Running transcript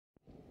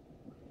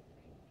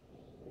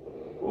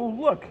Oh,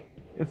 look.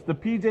 It's the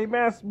PJ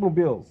Masks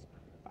mobiles.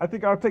 I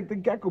think I'll take the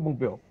gecko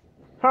mobile.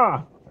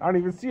 Huh. I don't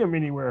even see him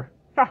anywhere.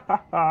 Ha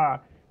ha ha.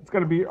 It's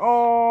going to be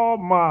all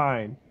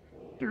mine.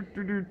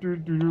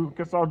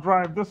 Guess I'll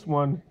drive this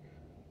one.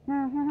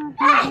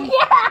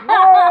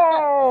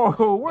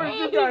 Whoa! Where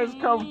did you guys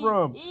come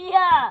from?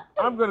 Yeah.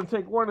 I'm going to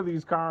take one of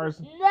these cars.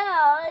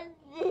 No.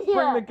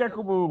 Bring the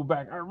gecko mobile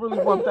back. I really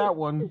want that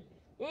one.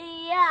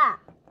 Yeah.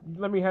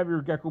 Let me have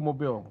your gecko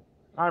mobile.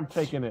 I'm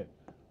taking it.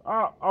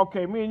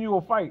 Okay, me and you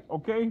will fight,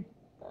 okay?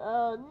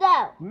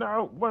 No.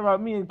 No, what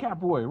about me and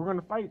Catboy? We're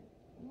gonna fight?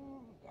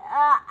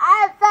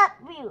 I'll stop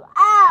you.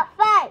 I'll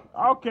fight.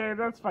 Okay,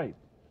 let's fight.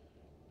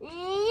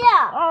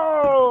 Yeah.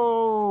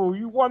 Oh,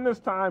 you won this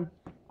time.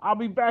 I'll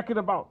be back in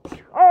about...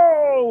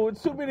 Oh,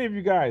 it's too many of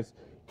you guys.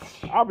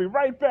 I'll be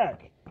right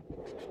back.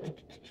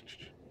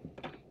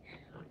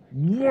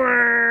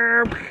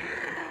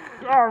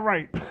 All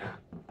right.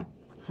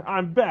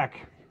 I'm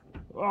back.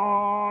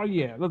 Oh,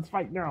 yeah, let's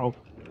fight now.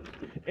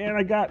 And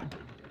I got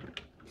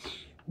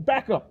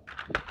backup.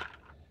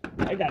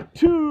 I got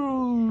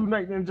 2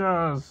 night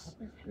ninjas.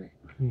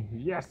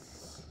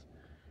 Yes.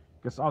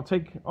 Guess I'll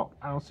take... Oh,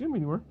 I don't see him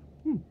anywhere.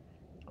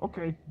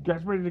 Okay, you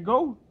guys ready to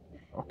go?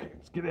 Okay,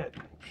 let's get it.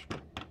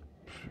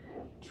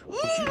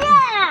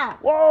 Yeah.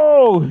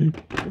 Whoa!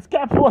 It's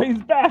Catboy,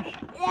 he's back.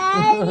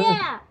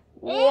 Yeah.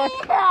 What?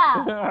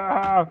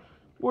 Yeah.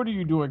 What are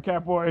you doing,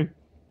 Catboy?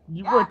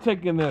 We're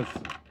taking this.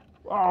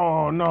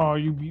 Oh, no,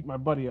 you beat my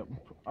buddy up.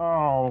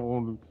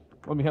 Oh,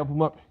 let me help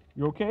him up.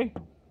 You okay?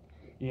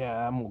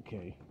 Yeah, I'm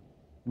okay.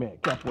 Man,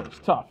 Catboy's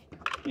tough.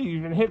 He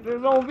even hit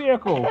his own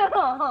vehicle.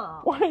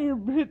 Why you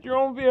hit your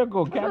own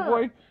vehicle,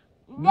 Catboy?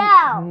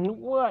 No.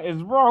 What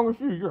is wrong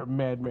with you? You're a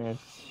madman.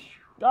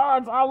 Oh,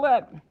 it's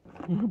Owlette.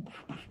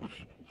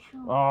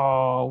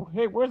 Oh,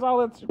 hey, where's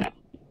Owlette's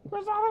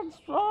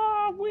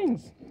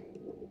wings?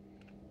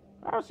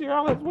 I don't see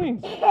Owlette's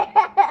wings.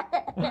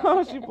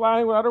 Oh, she's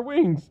flying without her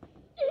wings.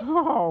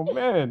 Oh,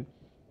 man.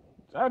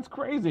 That's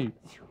crazy.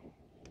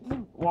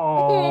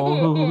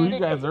 Whoa, you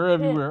guys are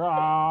everywhere.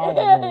 Oh,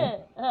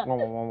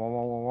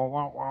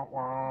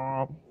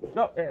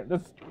 here,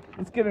 let's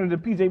get into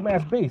PJ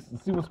Masks base and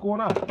see what's going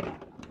on.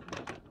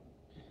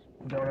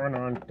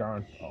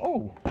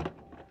 Oh,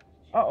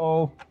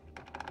 uh-oh.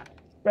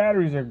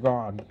 Batteries are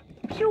gone.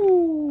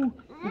 Phew.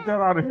 Get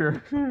that out of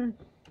here.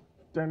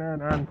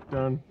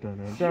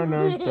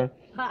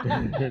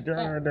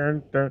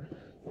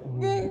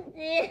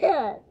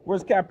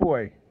 Where's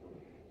Catboy?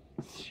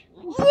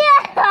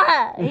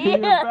 Yeah.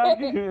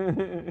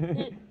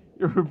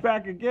 You're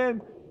back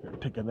again? You're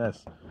taking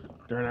this.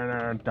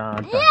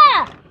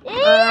 Yeah.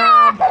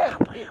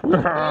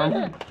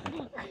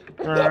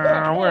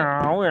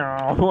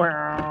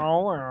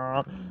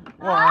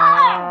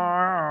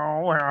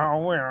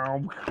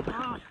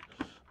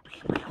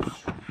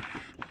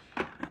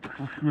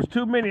 There's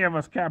too many of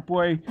us,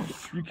 Catboy.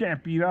 You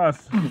can't beat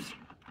us.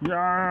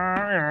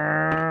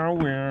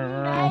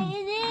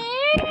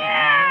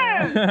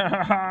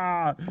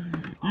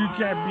 You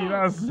can't beat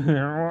us.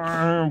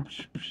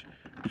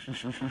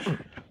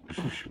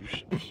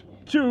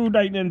 2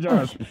 night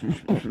ninjas.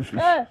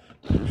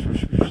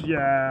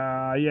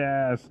 Yeah,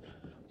 yes.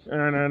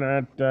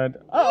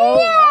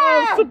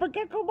 Oh, super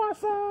gecko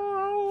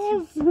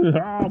muscles.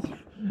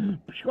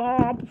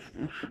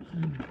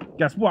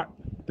 Guess what?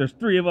 There's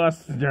 3 of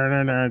us.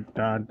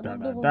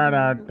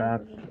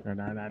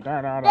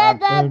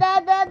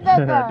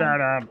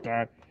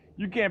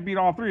 You can't beat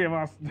all 3 of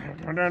us.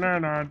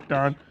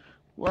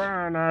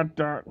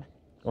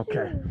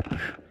 Okay.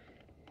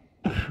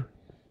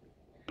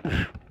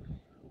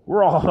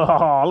 We're all...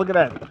 Oh, look at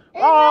that.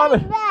 Oh,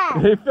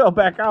 they fell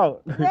back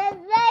out.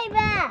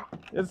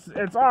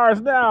 It's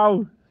ours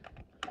now.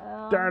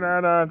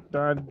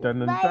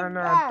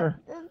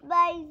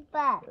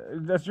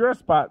 That's your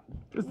spot.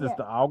 This is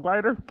the owl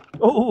glider.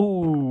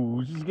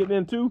 Oh, she's getting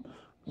in too.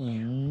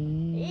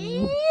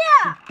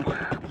 Yeah.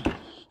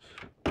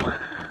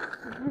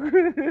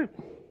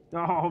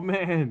 Oh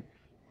man,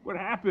 what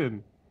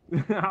happened?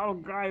 The owl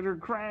glider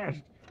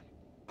crashed.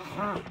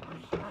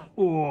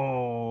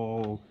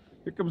 Whoa!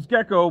 Here comes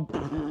Gecko.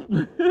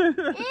 Yeah.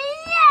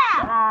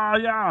 Oh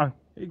yeah.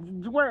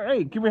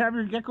 Hey, can we have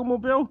your Gecko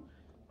mobile?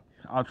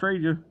 I'll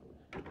trade you.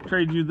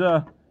 Trade you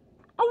the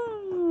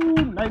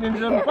night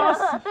ninja bus.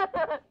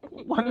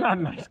 Well, not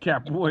nice,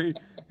 Catboy.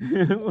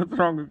 What's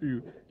wrong with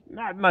you?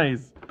 Not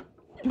nice.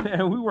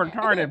 Man, we worked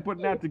hard at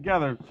putting that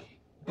together.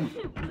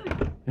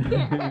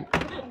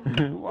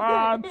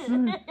 What?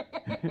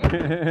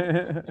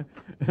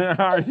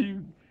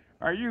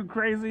 Are you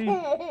crazy?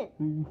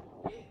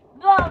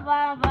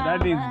 That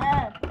needs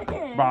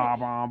ba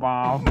ba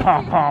ba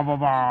ba ba ba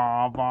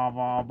ba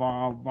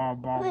ba ba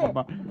ba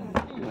ba.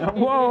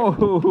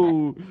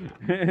 Whoa!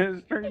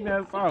 Straighten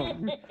that out.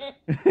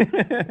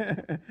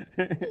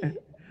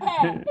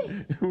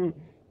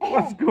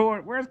 What's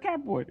going? Where's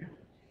Catboy?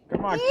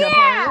 Come on,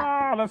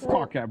 Catboy. Oh, let's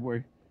talk,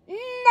 Catboy.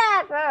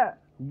 Never.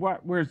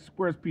 What? Where's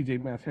PJ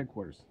Masks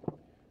headquarters?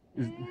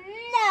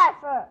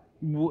 Never.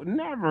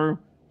 Never.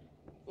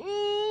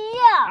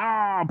 Yeah.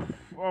 Ah,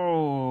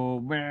 oh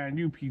man,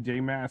 you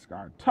PJ Masks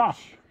are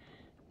tough.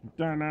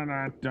 Dun, dun,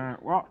 dun, dun.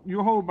 Well,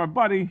 you hold my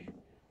buddy.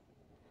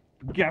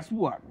 Guess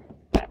what?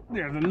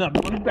 There's another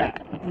one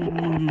back.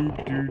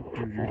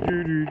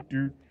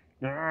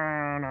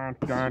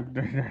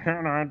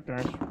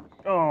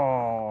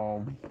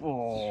 Oh,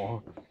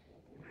 oh.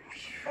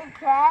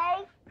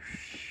 Okay.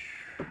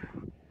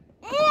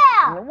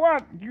 Yeah.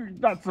 What? You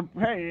got some?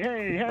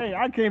 Hey!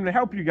 I came to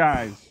help you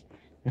guys.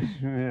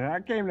 I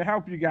came to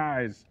help you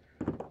guys.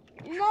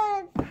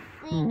 Let's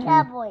see,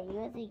 Catboy.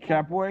 Let's see,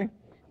 Catboy,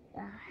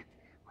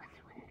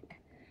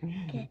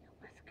 Okay,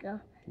 let's go.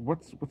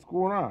 what's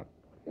going on?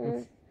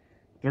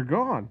 They're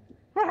gone.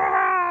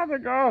 Ah, they're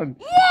gone.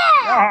 Yeah.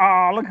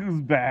 Ah, look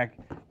who's back.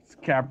 It's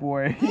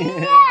Catboy.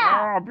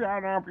 Yeah. Oh, pew,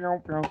 pew,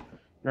 pew, pew.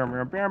 Pew,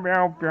 pew, pew,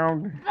 pew,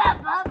 pew.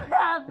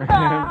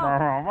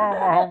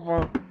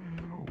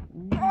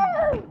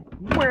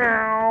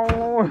 Wow.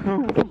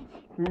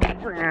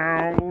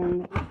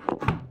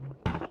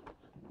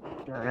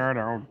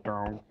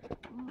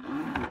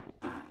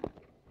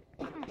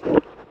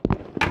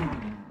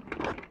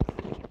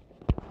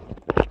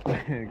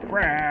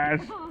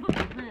 Crash.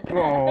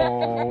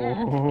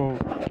 Oh.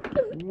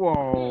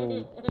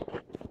 Whoa.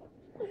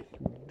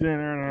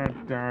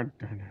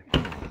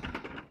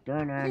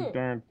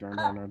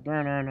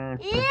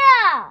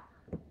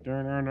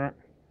 Yeah.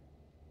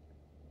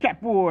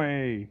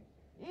 Catboy.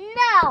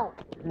 No.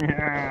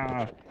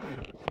 Yeah.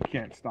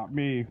 Can't stop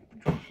me.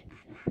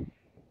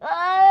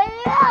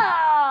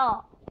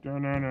 No.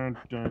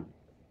 Dun.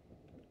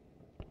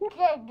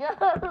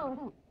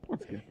 Gecko.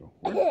 What's gecko?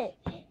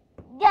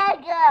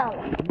 Gecko.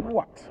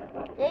 What?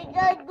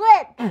 Gecko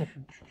grip.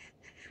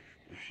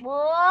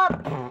 Whoop.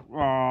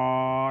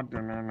 Oh,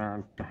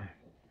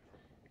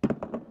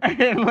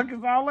 hey, look,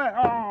 it's all lit.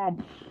 Oh.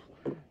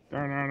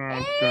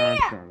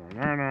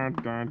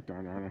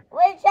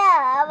 Which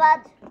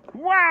out?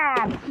 Wow.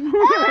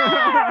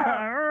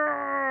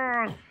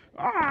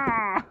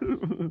 Ah.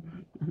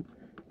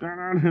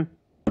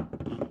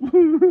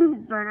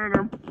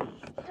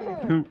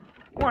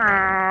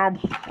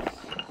 Wow.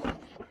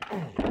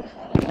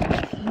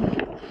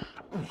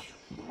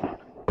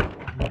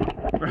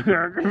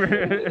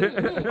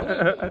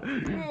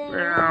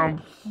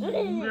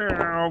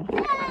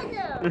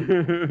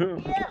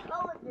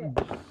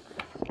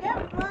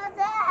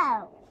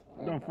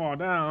 Don't fall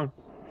down.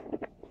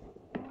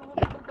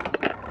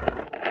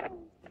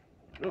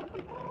 Oh,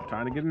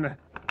 time to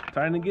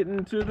get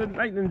into the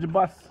night ninja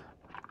bus.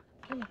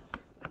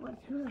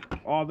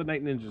 All the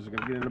night ninjas are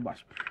gonna get in the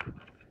bus.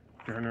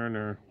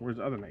 Where's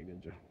the other night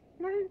ninja?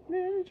 Night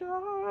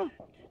ninja.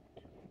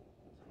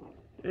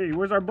 Hey,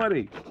 where's our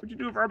buddy? What'd you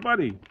do with our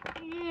buddy?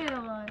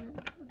 Yeah.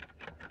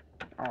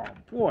 Oh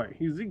boy,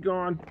 is he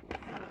gone?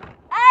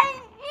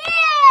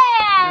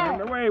 Yeah.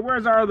 No, wait,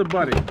 where's our other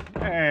buddy?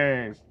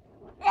 Hey,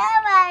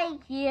 Right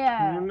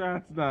here.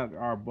 that's not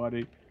our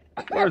buddy.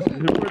 Where's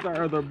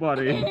our other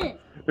buddy?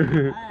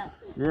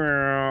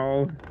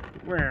 Well,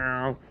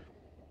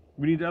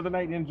 we need the other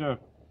night ninja.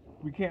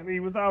 We can't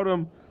leave without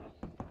him.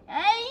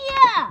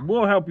 Yeah.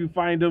 We'll help you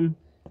find him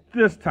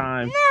this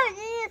time. No,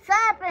 you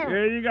stop him.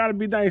 Yeah, you gotta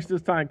be nice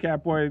this time,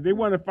 Catboy. They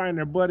want to find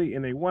their buddy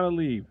and they want to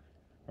leave.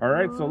 All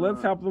right, so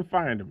let's help them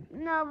find him.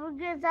 No,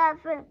 because that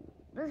was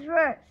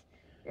first.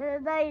 The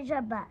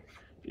ninja bus.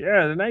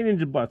 Yeah, the night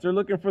ninja bus. They're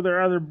looking for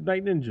their other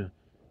night ninja.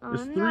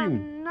 There's three.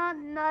 Not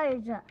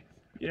ninja.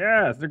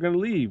 Yes, they're gonna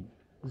leave.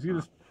 You see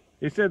this?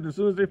 They said as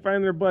soon as they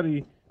find their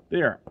buddy,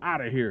 they are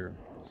out of here.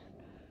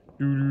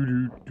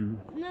 No,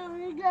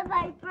 we gotta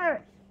fight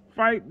first.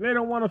 Fight? They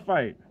don't want to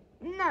fight.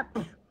 No.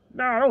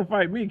 No, don't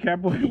fight me,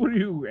 Catboy. What are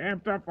you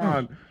amped up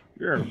on?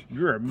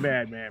 You're a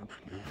madman.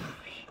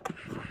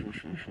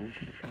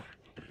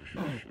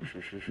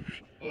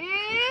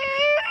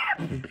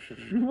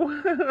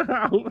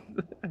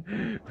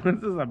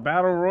 What's this, a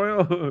battle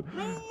royal?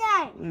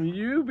 Midnight.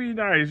 You be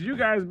nice. You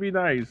guys be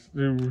nice.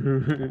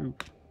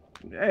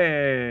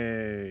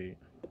 Hey,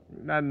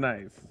 not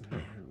nice.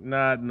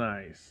 Not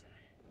nice.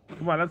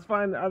 Come on, let's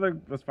find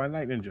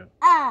Night Ninja.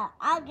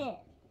 Okay.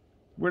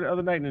 Where'd the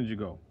other Night Ninja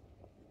go?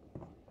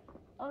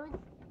 Oh,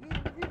 this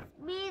is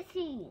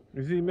missing.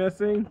 Is he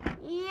missing?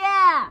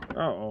 Yeah.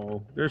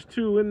 Uh-oh. There's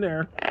two in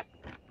there.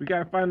 We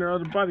gotta find their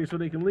other buddy so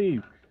they can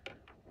leave.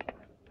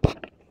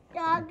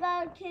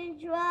 Doggo can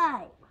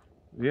drive.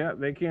 Yeah,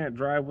 they can't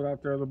drive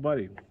without their other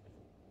buddy.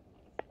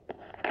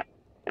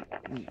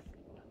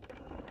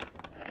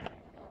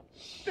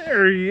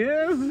 There he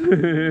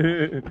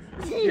is.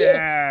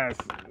 Yes.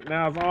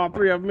 Now it's all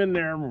three of them in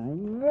there.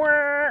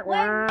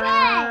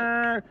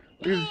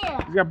 He's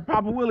got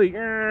Papa Willie.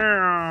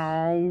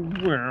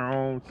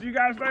 See you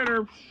guys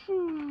later.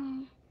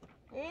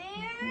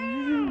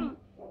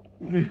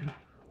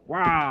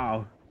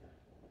 Wow.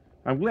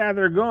 I'm glad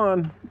they're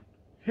gone.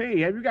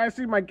 Hey, have you guys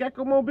seen my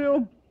gecko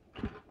mobile?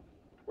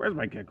 Where's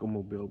my gecko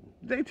mobile?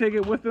 Did they take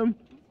it with them?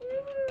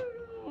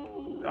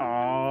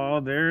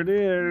 Oh, there it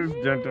is.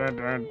 Dun, dun,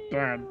 dun,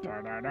 dun,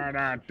 dun, dun, dun,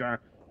 dun, dun.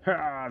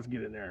 Let's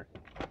get in there.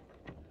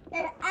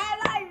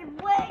 I was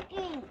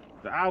working.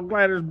 The owl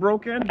glider's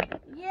broken?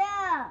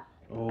 Yeah.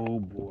 Oh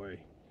boy.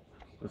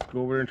 Let's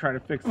go over there and try to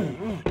fix it.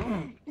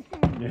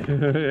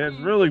 It's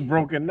really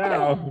broken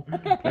now.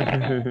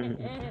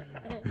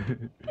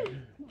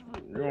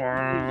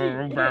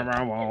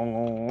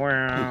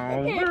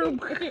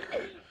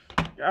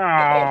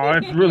 Oh,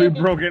 it's really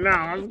broken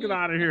now. Let's get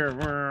out of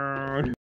here.